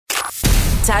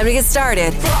Time to get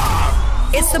started.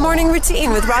 It's the morning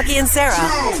routine with Rocki and Sarah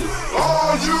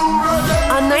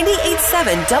on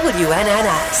 98.7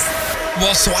 WNNS.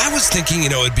 Well, so I was thinking,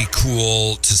 it'd be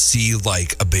cool to see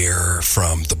like a bear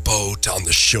from the boat on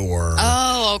the shore.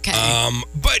 Oh, okay.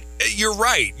 But you're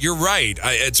right.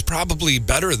 It's probably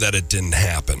better that it didn't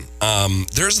happen.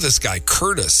 There's this guy,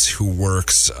 Curtis, who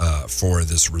works for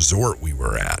this resort we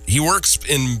were at. He works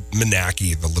in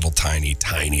Menaki, the little tiny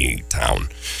town.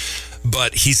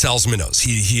 But he sells minnows.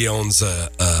 He owns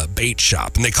a bait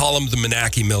shop. And they call him the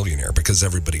Menaki Millionaire because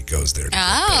everybody goes there to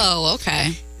get bait.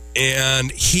 Okay.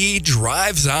 And he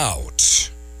drives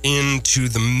out into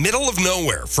the middle of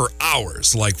nowhere for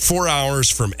hours, like 4 hours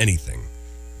from anything,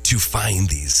 to find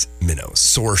these minnows,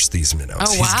 source these minnows. Oh,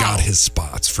 wow. He's got his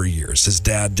spots for years. His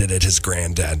dad did it. His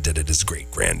granddad did it. His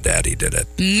great-granddaddy did it.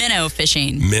 Minnow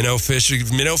fishing,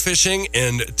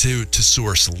 and to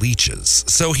source leeches.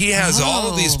 So he has all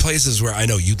of these places where I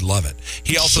know you'd love it.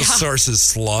 He also sources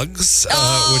slugs,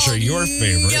 which are your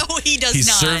favorite. No, he does not. He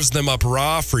serves them up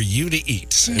raw for you to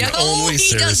eat. No, only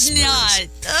he does not.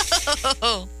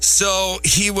 Oh. So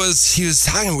he was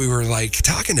talking. We were like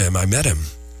talking to him. I met him.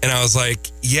 And I was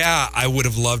like, yeah, I would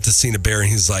have loved to seen a bear. And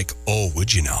he's like, oh,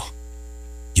 would you know?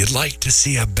 You'd like to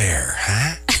see a bear,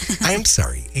 huh? I'm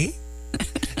sorry, eh?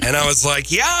 And I was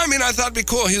like, yeah, I thought it'd be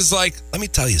cool. He was like, let me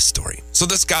tell you a story. So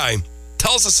this guy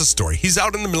tells us a story. He's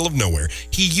out in the middle of nowhere.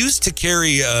 He used to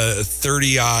carry a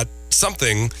 30-aught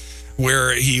something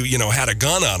where he, had a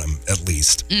gun on him at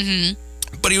least. Mm-hmm.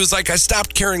 But he was like, I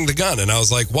stopped carrying the gun. And I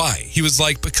was like, why? He was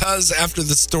like, because after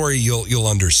the story, you'll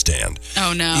understand.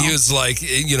 Oh, no. He was like,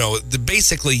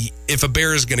 basically, if a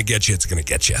bear is going to get you, it's going to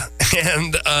get you.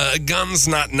 And a gun's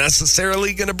not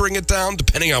necessarily going to bring it down,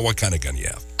 depending on what kind of gun you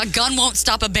have. A gun won't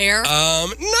stop a bear?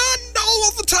 Not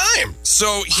all the time.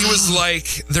 So he was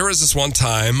like, there was this one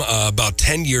time about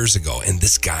 10 years ago, and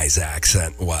this guy's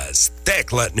accent was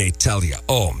thick, let me tell you.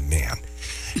 Oh, man.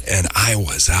 And I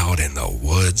was out in the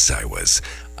woods. I was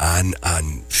on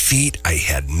feet. I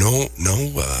had no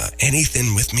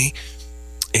anything with me.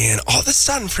 And all of a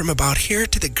sudden, from about here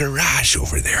to the garage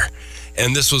over there,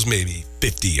 and this was maybe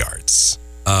 50 yards,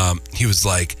 he was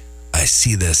like, I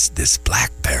see this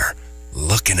black bear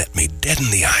looking at me dead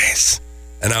in the eyes.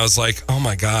 And I was like, oh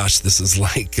my gosh, this is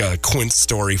like Quint's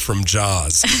story from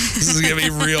Jaws. This is going to be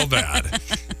real bad.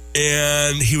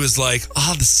 And he was like,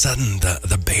 all of a sudden,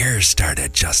 the bear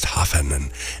started just huffing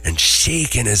and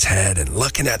shaking his head and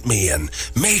looking at me and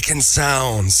making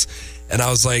sounds. And I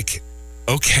was like,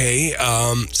 okay,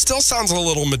 still sounds a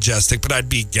little majestic, but I'd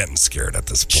be getting scared at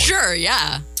this point. Sure,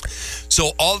 yeah.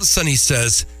 So all of a sudden he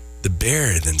says, the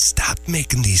bear then stopped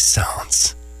making these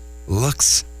sounds,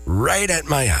 looks right at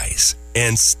my eyes,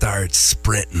 and starts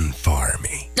sprinting for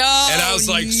me. Oh, and I was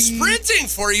like, sprinting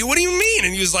for you? What do you mean?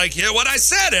 And he was like, yeah, what I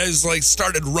said. I was like,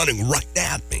 started running right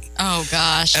at me. Oh,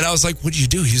 gosh. And I was like, what'd you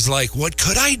do? He's like, what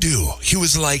could I do? He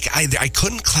was like, I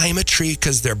couldn't climb a tree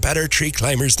because they're better tree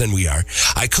climbers than we are.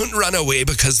 I couldn't run away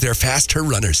because they're faster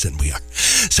runners than we are.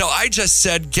 So I just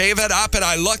said, gave it up, and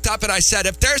I looked up and I said,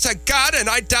 if there's a God and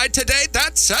I died today,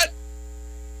 that's it.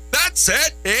 That's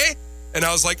it, eh? And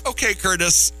I was like, okay,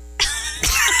 Curtis.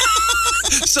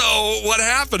 So what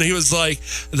happened? He was like,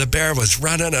 the bear was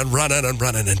running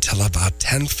until about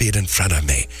 10 feet in front of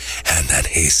me. And then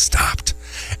he stopped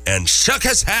and shook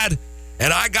his head.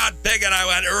 And I got big and I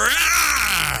went,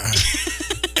 rah!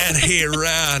 And he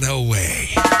ran away.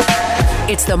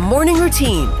 It's the morning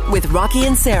routine with Rocki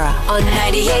and Sarah on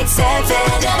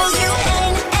 98.7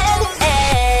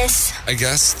 WNNS. I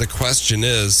guess the question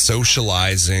is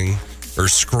socializing or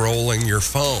scrolling your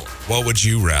phone. What would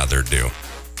you rather do?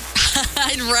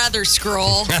 I'd rather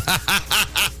scroll.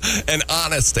 An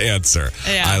honest answer.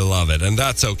 Yeah. I love it. And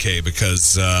that's okay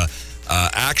because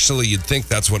actually you'd think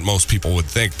that's what most people would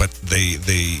think, but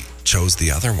they chose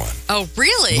the other one. Oh,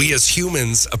 really? We as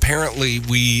humans, apparently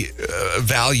we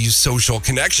value social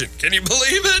connection. Can you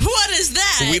believe it? What is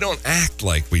that? We don't act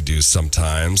like we do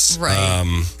sometimes.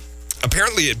 Right.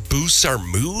 Apparently it boosts our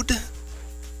mood.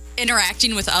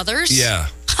 Interacting with others? Yeah.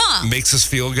 Huh. Makes us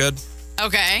feel good.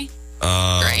 Okay.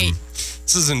 Great.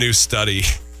 This is a new study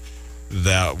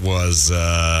that was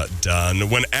done.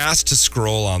 When asked to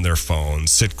scroll on their phone,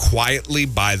 sit quietly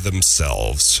by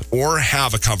themselves, or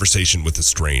have a conversation with a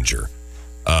stranger,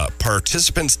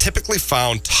 participants typically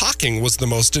found talking was the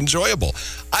most enjoyable.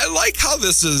 I like how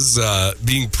this is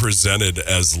being presented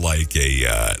as like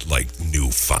a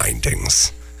new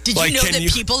findings. Did you know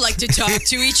that people like to talk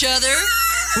to each other?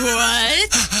 What?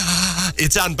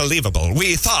 It's unbelievable.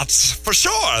 We thought for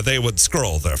sure they would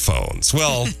scroll their phones.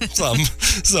 Well,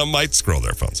 some might scroll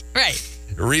their phones. Right.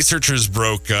 Researchers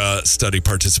broke study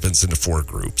participants into 4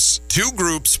 groups. 2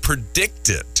 groups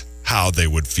predicted how they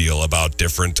would feel about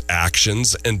different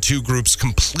actions, and 2 groups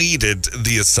completed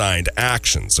the assigned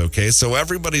actions. Okay, so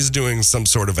everybody's doing some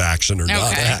sort of action or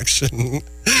non-action. All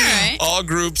right. All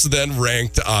groups then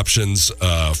ranked options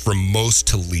from most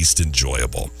to least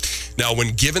enjoyable. Now,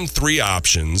 when given 3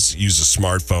 options, use a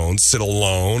smartphone, sit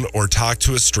alone, or talk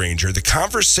to a stranger, the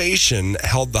conversation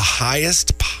held the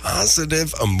highest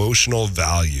positive emotional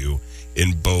value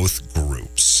in both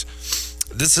groups.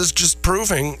 This is just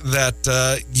proving that,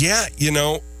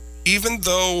 even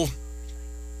though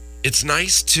it's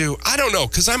nice to, I don't know,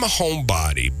 because I'm a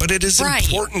homebody, but it is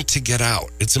important to get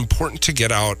out. It's important to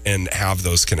get out and have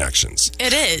those connections.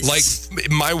 It is. Like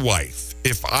my wife,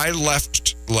 if I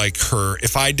left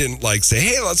if I didn't say,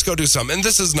 hey, let's go do something. And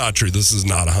this is not true. This is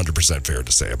not 100% fair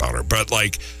to say about her. But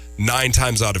 9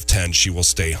 times out of 10, she will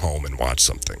stay home and watch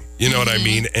something. You know what I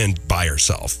mean? And by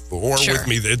herself or with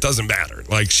me. It doesn't matter.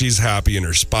 She's happy in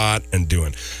her spot and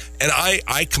doing. And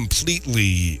I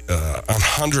completely,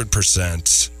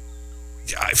 100%,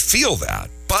 I feel that.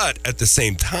 But at the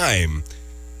same time,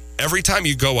 every time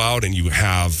you go out and you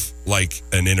have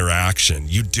an interaction,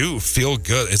 you do feel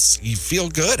good. You feel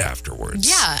good afterwards.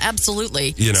 Yeah,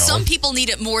 absolutely. Some people need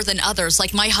it more than others.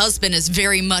 My husband is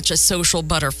very much a social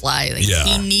butterfly.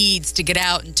 He needs to get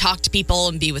out and talk to people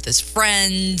and be with his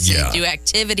friends and do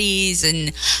activities.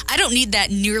 And I don't need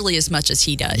that nearly as much as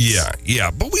he does.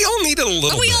 Yeah. But we all need a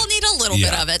little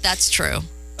bit of it. That's true.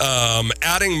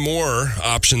 Adding more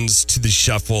options to the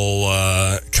shuffle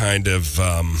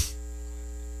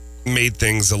made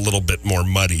things a little bit more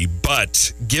muddy,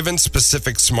 but given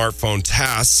specific smartphone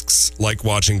tasks like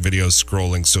watching videos,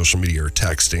 scrolling, social media, or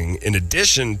texting, in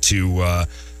addition to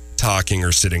talking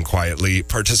or sitting quietly,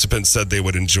 participants said they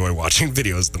would enjoy watching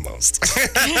videos the most.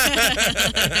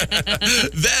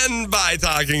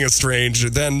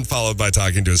 Then followed by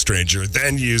talking to a stranger,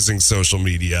 then using social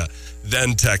media,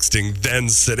 then texting, then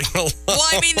sitting alone.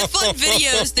 Well, the fun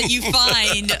videos that you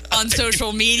find on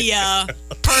social media,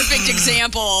 perfect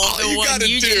example, the one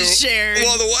you just shared.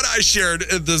 Well, the one I shared,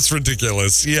 this is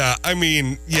ridiculous. Yeah,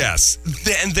 yes.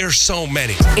 Then there's so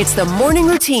many. It's the morning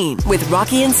routine with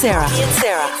Rocki and Sarah.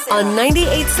 On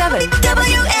 98.7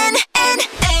 WNNS.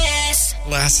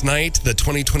 Last night, the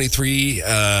 2023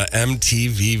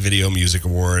 MTV Video Music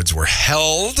Awards were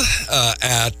held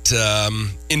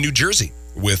in New Jersey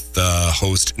with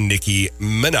host Nicki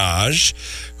Minaj,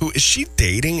 who is she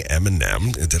dating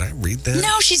Eminem? Did I read that?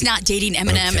 No, she's not dating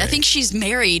Eminem. Okay. I think she's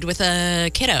married with a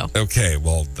kiddo. Okay,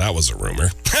 well, that was a rumor.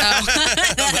 Oh,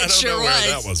 I don't sure know where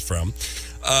that was from.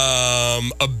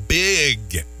 A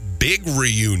big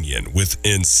reunion with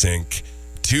NSYNC.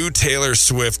 2 Taylor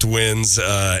Swift wins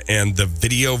and the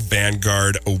Video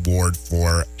Vanguard Award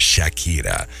for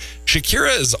Shakira.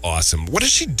 Shakira is awesome. What is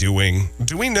she doing?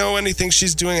 Do we know anything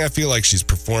she's doing? I feel like she's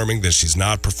performing, then she's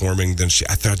not performing, then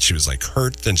I thought she was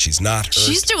hurt, then she's not hurt.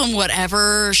 She's doing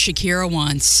whatever Shakira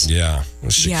wants. Yeah,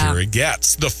 Shakira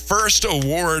gets. The first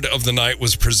award of the night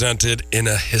was presented in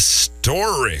a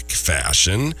historic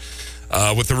fashion.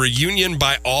 With a reunion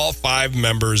by all 5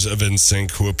 members of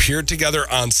NSYNC who appeared together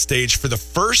on stage for the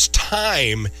first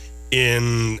time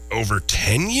in over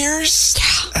 10 years?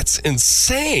 Yeah. That's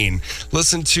insane.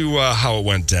 Listen to how it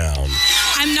went down.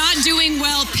 I'm not doing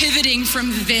well pivoting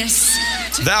from this.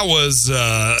 That was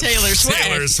Taylor Swift.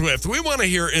 Taylor Swift. We want to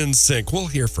hear NSYNC. We'll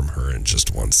hear from her in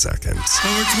just 1 second.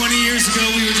 Over 20 years ago,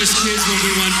 we were just kids when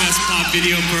we won Best Pop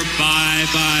Video for Bye,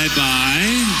 Bye,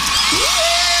 Bye.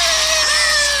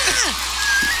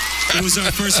 It was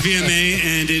our first VMA,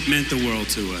 and it meant the world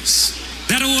to us.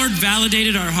 That award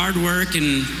validated our hard work,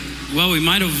 and, well, we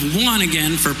might have won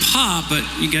again for pop, but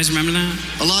you guys remember that?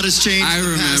 A lot has changed in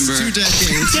the past 2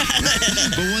 decades,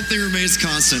 but one thing remains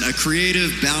constant. A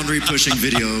creative, boundary-pushing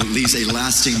video leaves a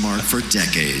lasting mark for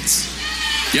decades.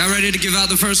 Y'all ready to give out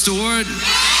the first award?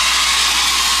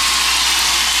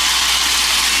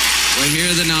 Well,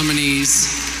 here are the nominees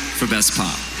for Best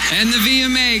Pop. And the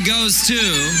VMA goes to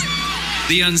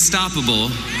the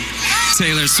unstoppable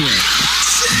Taylor Swift.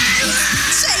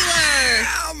 Taylor!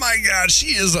 Oh my God, she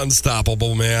is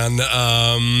unstoppable, man.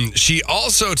 She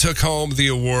also took home the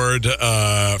award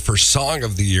for Song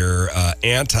of the Year,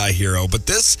 Anti-Hero. But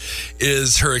this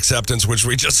is her acceptance, which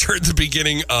we just heard the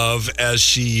beginning of as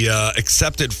she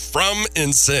accepted from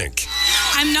NSYNC.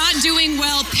 I'm not doing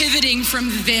well pivoting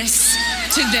from this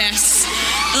to this.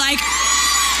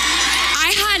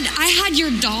 I had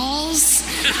your dolls.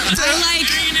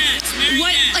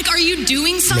 What? Are you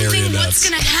doing something? What's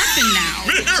gonna happen now?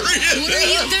 What are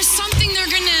you? There's something they're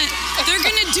gonna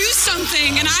do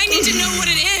something, and I need to know what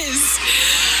it is.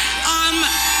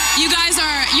 You guys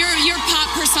are you're pop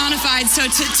personified. So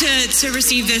to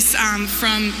receive this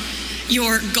from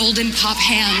your golden pop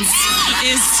hands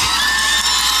is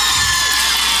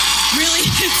really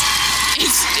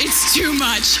it's too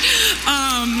much.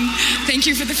 Thank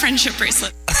you for the friendship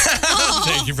bracelet.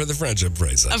 Thank you for the friendship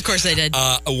bracelet. Of course I did.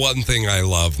 One thing I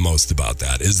love most about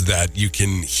that is that you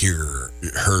can hear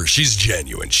her. She's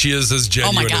genuine. She is as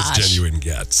genuine as genuine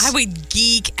gets. I would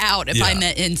geek out if I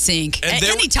met NSYNC at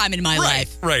any time in my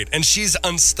life. Right. And she's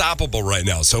unstoppable right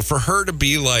now. So for her to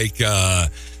be like, that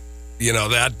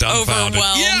dumbfounded.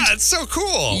 Overwhelmed. Yeah, it's so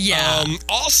cool. Yeah.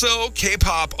 Also,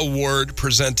 K-pop award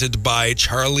presented by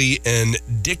Charlie and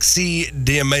Dixie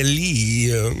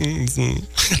D'Amelio.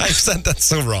 I said that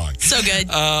so wrong. So good.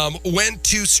 Went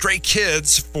to Stray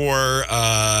Kids for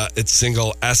its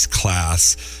single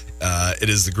S-Class. It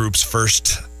is the group's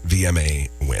first VMA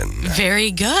win. Very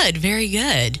good. Very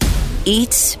good.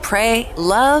 Eat, pray,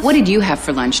 love. What did you have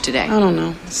for lunch today? I don't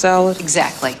know. Salad.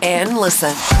 Exactly. And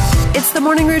listen. It's the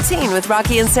morning routine with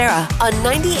Rocki and Sarah on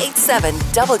 98.7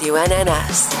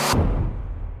 WNNS.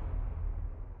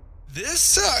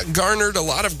 This garnered a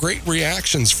lot of great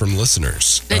reactions from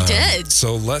listeners. It did.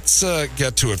 So let's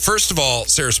get to it. First of all,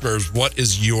 Sarah Smurs, what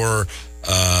is your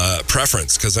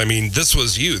preference? Because, this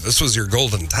was you. This was your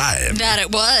golden time. That it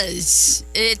was.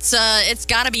 It's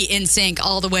got to be NSYNC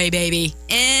all the way, baby.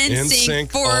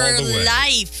 NSYNC for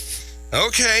life.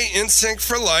 Okay, NSYNC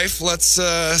for life. Let's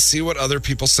see what other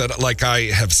people said. Like I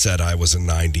have said, I was a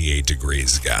 98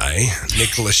 Degrees guy.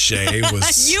 Nick Lachey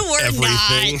was you were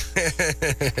everything.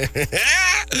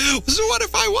 So what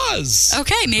if I was?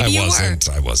 Okay, maybe you were.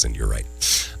 I wasn't. You're right.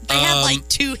 They had like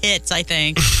 2 hits, I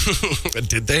think.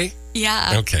 Did they?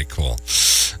 Yeah. Okay, cool.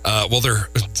 They're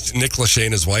Nick Lachey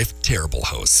and his wife, terrible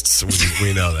hosts.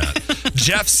 We know that.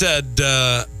 Jeff said,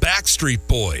 Backstreet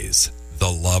Boys, the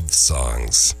love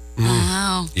songs.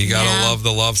 Wow. You gotta love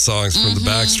the love songs from the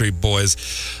Backstreet Boys.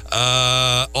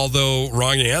 Although,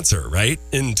 wrong answer, right?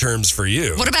 In terms for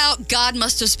you. What about God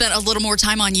Must Have Spent a Little More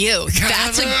Time on You?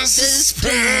 That's a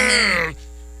I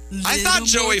thought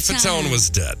Joey Fatone was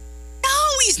dead. No,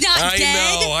 he's not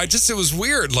dead. I know. It was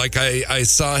weird. Like, I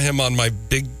saw him on my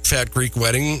Big Fat Greek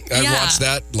wedding. I watched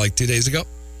that like 2 days ago.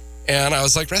 And I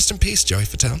was like, rest in peace, Joey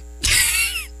Fatone.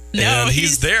 No, and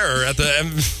he's there at the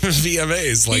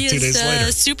VMAs like 2 days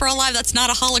later. Super alive. That's not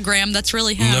a hologram. That's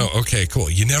really him. No, okay, cool.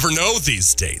 You never know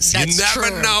these days. That's you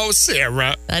never true. know,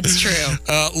 Sarah. That's true.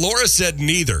 Laura said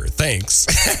neither. Thanks.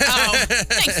 Oh,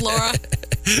 thanks, Laura.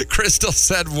 Crystal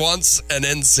said once an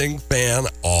NSYNC fan,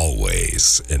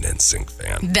 always an NSYNC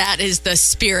fan. That is the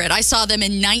spirit. I saw them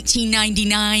in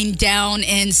 1999 down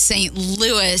in St.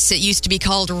 Louis. It used to be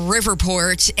called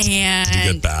Riverport. And Did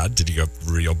you get bad? Did you get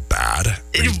real bad?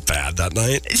 Were you bad that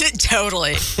night?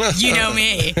 Totally. You know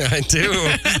me. I do.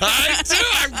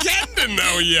 I'm getting to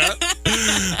know you.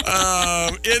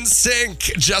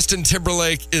 NSYNC, Justin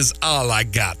Timberlake is all I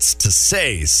got to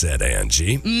say, said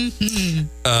Angie.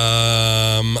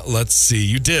 Let's see.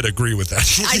 You did agree with that.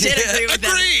 I did agree with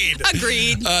that.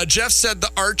 Agreed. Jeff said the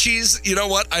Archies. You know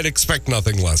what? I'd expect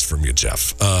nothing less from you,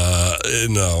 Jeff.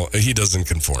 No, he doesn't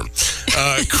conform.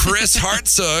 Chris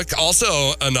Hartsook,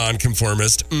 also a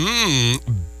nonconformist.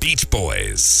 Beach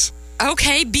Boys.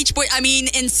 Okay, Beach Boys.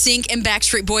 NSYNC and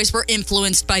Backstreet Boys were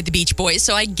influenced by the Beach Boys,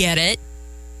 so I get it.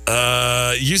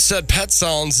 You said Pet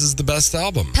Sounds is the best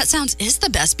album. Pet Sounds is the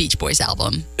best Beach Boys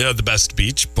album. Yeah, the best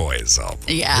Beach Boys album.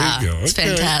 Yeah, there you go. It's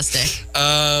fantastic.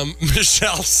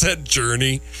 Michelle said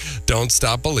Journey. Don't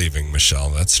stop believing, Michelle.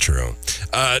 That's true.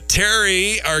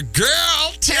 Terry, our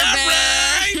girl, Terry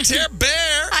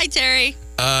Bear. Hi, Terry.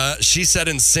 She said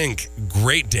NSYNC,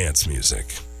 great dance music.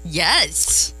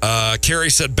 Yes. Carrie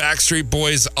said Backstreet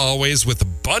Boys, always with a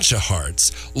bunch of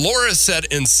hearts. Laura said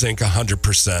NSYNC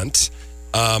 100%.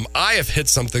 I have hit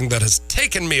something that has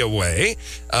taken me away.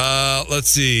 Let's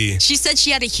see. She said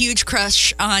she had a huge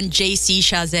crush on JC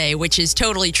Chazé, which is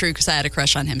totally true because I had a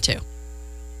crush on him too.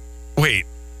 Wait,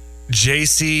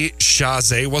 JC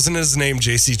Chazé? Wasn't his name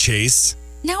JC Chase?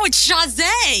 No, it's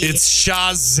Chazé. It's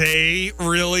Chazé,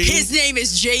 really? His name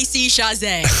is JC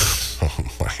Chazé. Oh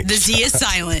my God. The Z is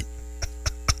silent.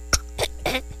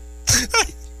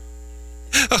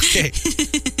 Okay.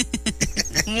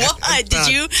 What? Did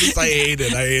you? I hate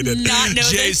it. Not know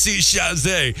JC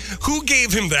Chazé. Who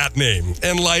gave him that name?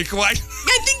 And why? I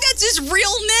think that's his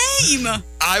real name.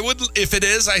 I would, if it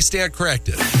is, I stand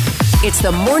corrected. It's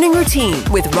the morning routine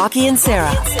with Rocki and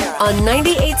Sarah on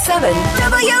 98.7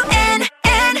 WNNS.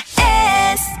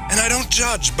 And I don't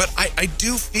judge, but I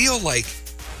do feel like,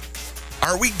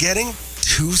 are we getting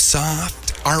too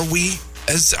soft? Are we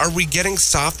getting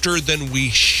softer than we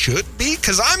should be?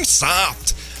 Because I'm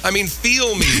soft.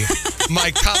 Feel me.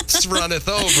 My cups runneth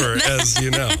over, as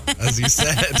you know, as you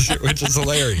said, which is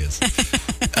hilarious.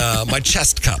 My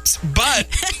chest cups. But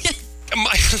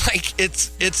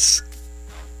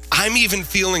I'm even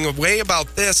feeling a way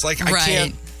about this. Like, I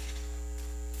can't.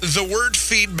 The word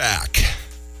feedback.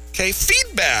 Okay,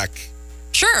 feedback.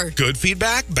 Sure. Good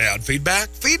feedback, bad feedback,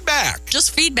 feedback.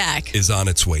 Just feedback. Is on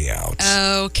its way out.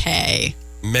 Okay.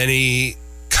 Many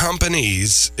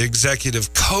companies,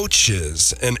 executive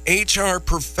coaches, and HR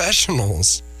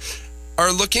professionals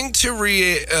are looking to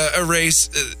erase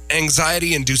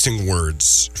anxiety-inducing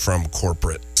words from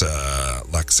corporate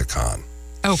lexicon.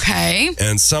 Okay.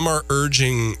 And some are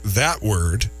urging that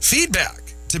word,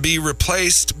 feedback, to be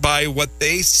replaced by what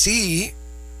they see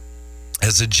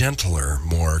as a gentler,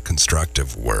 more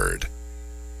constructive word.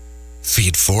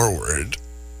 Feed forward.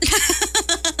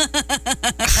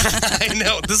 I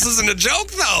know. This isn't a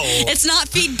joke, though. It's not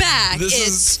feedback. This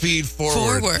is feed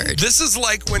forward. This is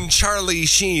like when Charlie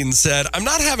Sheen said, I'm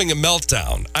not having a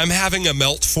meltdown. I'm having a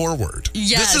melt forward.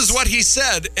 Yes. This is what he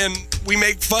said, and we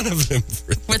make fun of him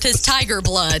for this. With his tiger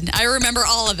blood. I remember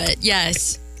all of it.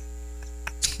 Yes.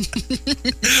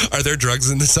 Are there drugs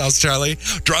in this house, Charlie?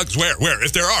 Drugs? Where?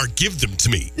 If there are, give them to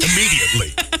me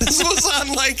immediately. This was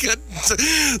on like a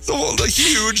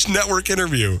huge network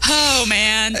interview. Oh,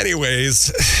 man.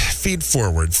 Anyways, feed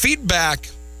forward. Feedback,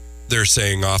 they're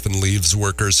saying, often leaves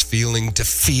workers feeling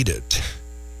defeated,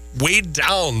 weighed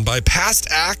down by past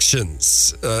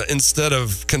actions instead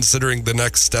of considering the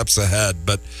next steps ahead.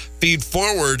 But feed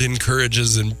forward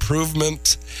encourages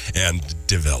improvement and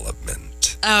development.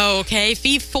 Oh, okay.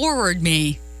 Feed forward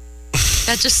me.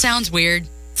 That just sounds weird.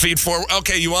 Feed forward.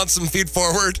 Okay, you want some feed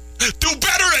forward? Do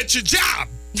better at your job.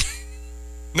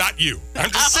 Not you.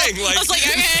 I'm just saying, like. I was like,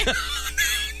 okay.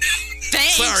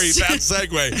 Thanks. Sorry, bad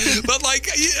segue. But like,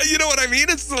 you know what I mean?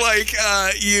 It's like,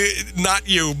 not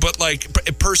you, but like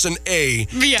person A.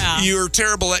 Yeah. You're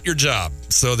terrible at your job.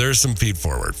 So there's some feed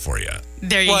forward for you.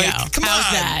 There you go. Come How's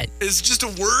on. that? Is just a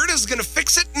word is going to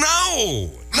fix it? No.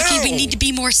 Rocky, we need to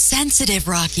be more sensitive,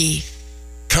 Rocky.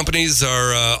 Companies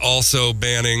are also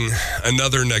banning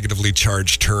another negatively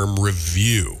charged term,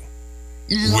 review.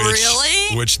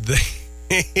 Really? Which they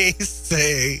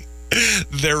say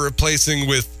they're replacing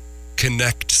with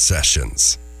connect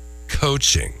sessions,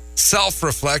 coaching,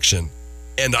 self-reflection,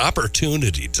 and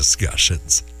opportunity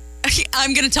discussions.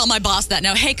 I'm going to tell my boss that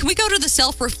now. Hey, can we go to the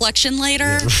self-reflection later?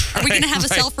 Yeah, right, Are we going to have a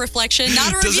self-reflection?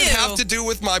 Not a review. Does it have to do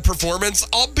with my performance?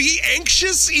 I'll be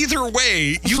anxious either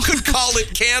way. You could call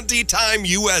it Candy Time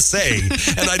USA,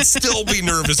 and I'd still be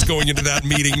nervous going into that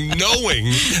meeting knowing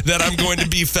that I'm going to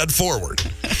be fed forward.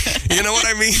 You know what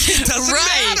I mean? It doesn't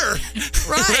matter.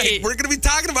 Right. We're going to be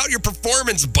talking about your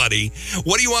performance, buddy.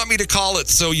 What do you want me to call it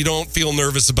so you don't feel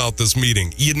nervous about this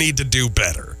meeting? You need to do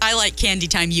better. I like Candy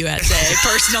Time USA,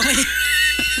 personally.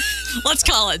 Let's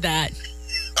call it that.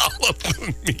 All of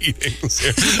the meetings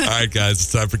here. All right, guys,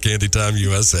 it's time for Candy Time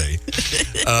USA.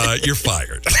 You're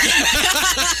fired.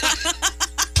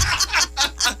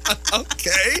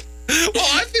 Okay. Well,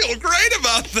 I feel great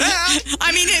about that.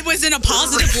 I mean, it was in a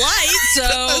positive light, so.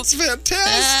 That's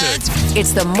fantastic.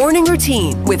 It's the morning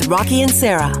routine with Rocki and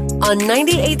Sarah on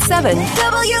 98.7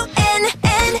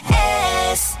 WNNS.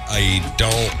 I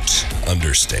don't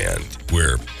understand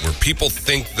where people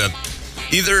think that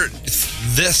either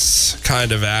this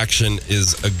kind of action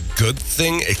is a good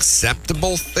thing,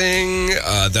 acceptable thing,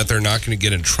 that they're not going to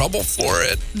get in trouble for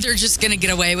it. They're just going to get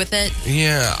away with it?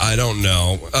 Yeah, I don't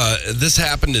know. This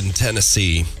happened in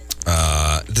Tennessee.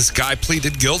 This guy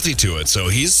pleaded guilty to it, so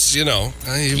he's, he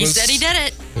said he did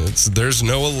it. There's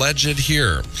no alleged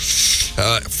here.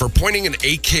 For pointing an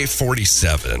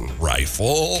AK-47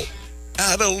 rifle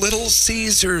at a Little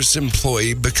Caesars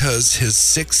employee because his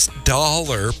 $6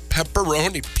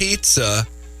 pepperoni pizza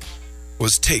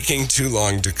was taking too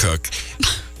long to cook.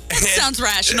 Sounds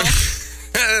rational.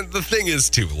 The thing is,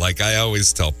 too, like I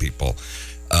always tell people,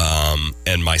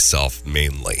 and myself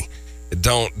mainly,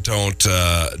 don't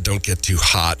get too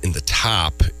hot in the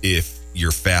top if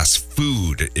your fast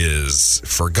food is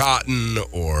forgotten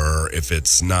or if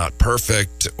it's not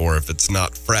perfect or if it's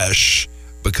not fresh,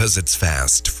 because it's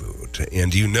fast food.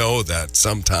 And you know that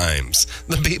sometimes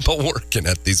the people working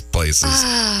at these places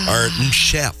aren't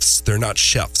chefs. They're not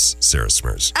chefs, Sarah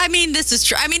Smers. I mean, this is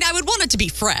true. I mean, I would want it to be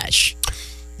fresh.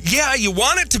 Yeah, you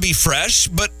want it to be fresh,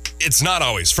 but it's not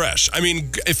always fresh. I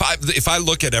mean, if I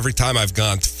look at every time I've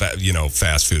gone to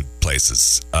fast food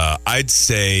places, I'd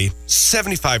say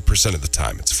 75% of the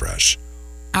time it's fresh.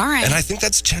 All right. And I think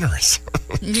that's generous.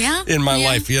 Yeah. In my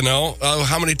life,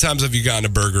 how many times have you gotten a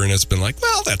burger and it's been like,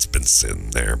 well, that's been sitting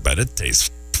there, but it tastes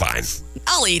fine.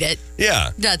 I'll eat it.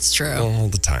 Yeah. That's true. All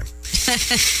the time.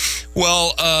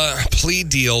 Well, plea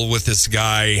deal with this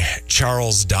guy,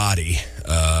 Charles Dottie,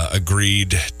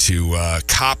 agreed to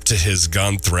cop to his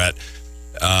gun threat.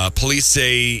 Police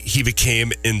say he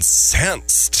became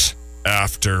incensed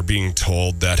after being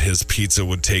told that his pizza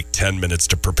would take 10 minutes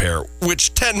to prepare,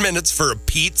 which 10 minutes for a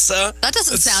pizza? That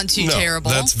doesn't sound too terrible.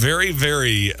 That's very,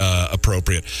 very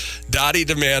appropriate. Dottie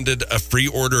demanded a free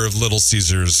order of Little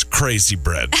Caesars crazy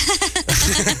bread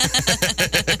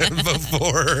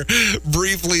before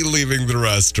briefly leaving the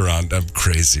restaurant. I'm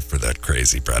crazy for that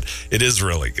crazy bread. It is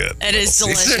really good. It is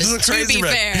delicious, to be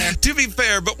fair. To be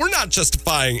fair, but we're not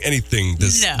justifying anything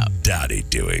this Dottie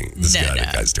doing. This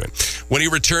guy's doing. When he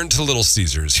returned to Little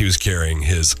Caesars, he was carrying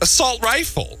his assault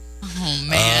rifle. Oh,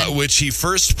 man. Which he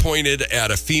first pointed at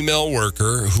a female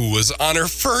worker who was on her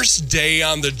first day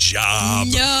on the job.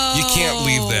 No. You can't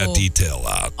leave that detail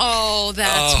out. Oh,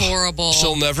 that's horrible.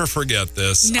 She'll never forget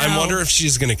this. No. I wonder if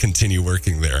she's going to continue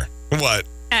working there. What?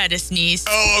 I had to sneeze.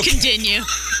 Oh, okay. Continue.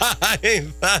 I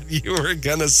thought you were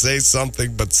going to say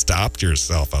something, but stopped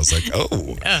yourself. I was like,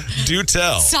 do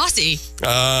tell. Saucy.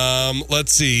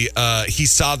 Let's see. He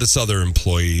saw this other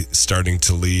employee starting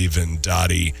to leave, and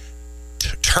Dottie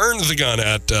turned the gun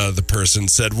at the person,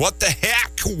 said, "What the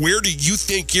heck? Where do you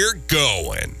think you're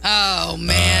going?" Oh,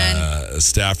 man.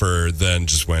 Staffer then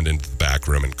just went into the back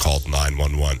room and called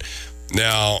 911.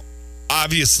 Now,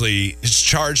 obviously, he's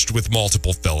charged with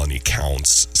multiple felony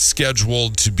counts,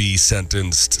 scheduled to be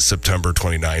sentenced September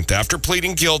 29th after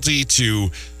pleading guilty to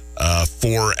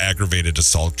 4 aggravated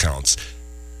assault counts.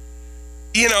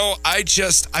 You know, I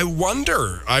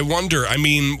wonder. I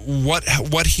mean,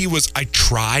 what he was, I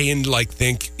try and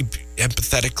think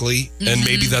empathetically, and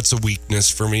maybe that's a weakness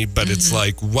for me, but it's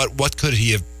like, what could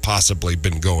he have possibly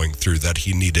been going through that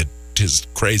he needed his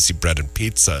crazy bread and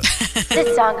pizza?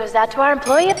 This song goes out to our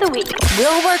employee of the week.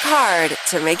 We'll work hard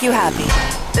to make you happy.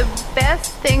 The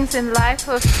best things in life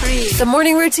are free. The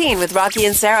Morning Routine with Rocki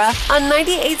and Sarah on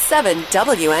 98.7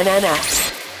 WNNS.